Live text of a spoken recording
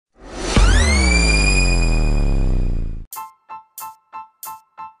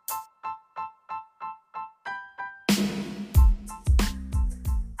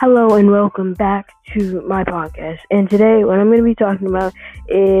Hello and welcome back to my podcast. And today, what I'm going to be talking about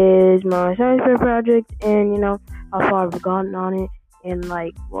is my science fair project, and how far I've gotten on it, and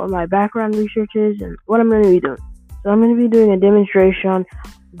like what my background research is, and what I'm going to be doing. So I'm going to be doing a demonstration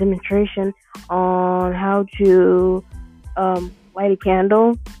on how to light a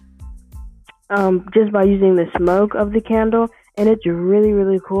candle, just by using the smoke of the candle, and it's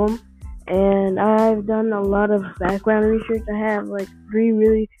really cool. And I've done a lot of background research. I have like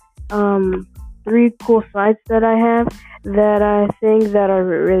three cool sites that I have that I think that are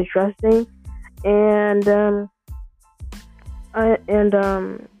really trusting, and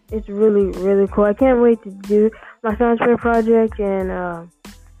it's really cool. I can't wait to do my science fair project, and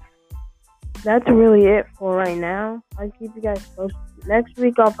that's really it for right now. I'll keep you guys posted. Next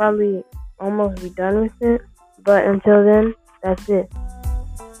week I'll probably almost be done with it, but until then, that's it.